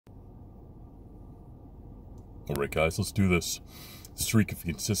Alright guys, let's do this. The streak of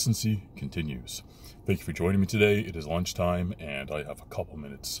consistency continues. Thank you for joining me today. It is lunchtime and I have a couple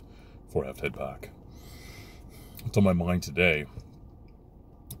minutes before I have to head back. What's on my mind today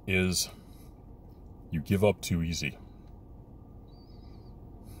is you give up too easy.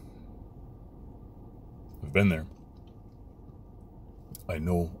 I've been there. I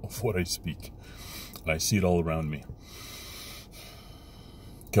know of what I speak and I see it all around me.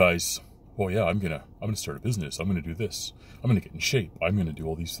 Guys, oh yeah, I'm gonna start a business. I'm gonna do this. I'm gonna get in shape. I'm gonna do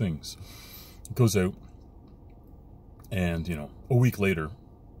all these things. It goes out, and a week later,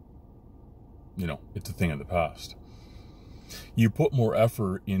 it's a thing of the past. You put more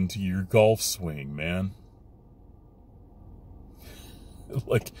effort into your golf swing, man.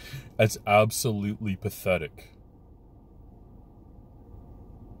 Like, that's absolutely pathetic.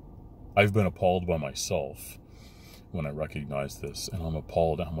 I've been appalled by myself when I recognize this, and I'm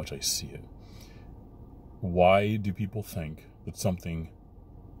appalled at how much I see it. Why do people think that something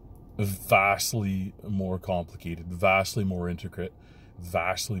vastly more complicated, vastly more intricate,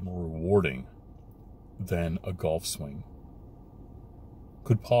 vastly more rewarding than a golf swing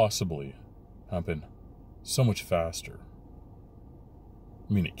could possibly happen so much faster?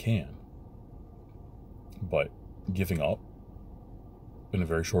 I mean, it can, but giving up in a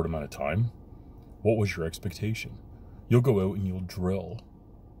very short amount of time, what was your expectation? You'll go out and you'll drill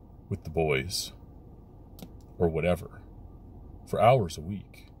with the boys or whatever for hours a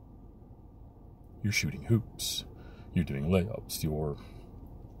week. You're shooting hoops. You're doing layups. You're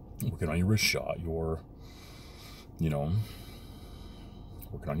working on your wrist shot. You're,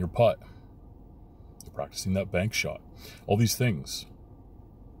 working on your putt. You're practicing that bank shot. All these things.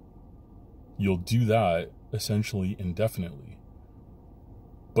 You'll do that essentially indefinitely.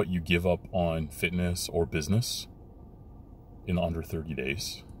 But you give up on fitness or business in under 30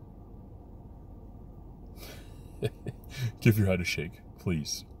 days. Give your head a shake,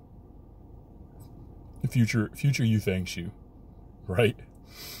 please. The future you thanks you, right?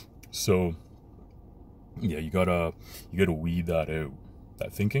 So, yeah, you gotta weed that out.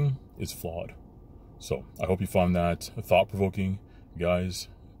 That thinking is flawed. So I hope you found that thought-provoking, guys.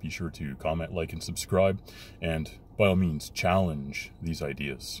 Be sure to comment, like, and subscribe, and by all means, challenge these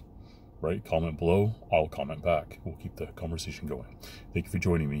ideas. Right? Comment below. I'll comment back. We'll keep the conversation going. Thank you for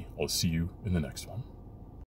joining me. I'll see you in the next one.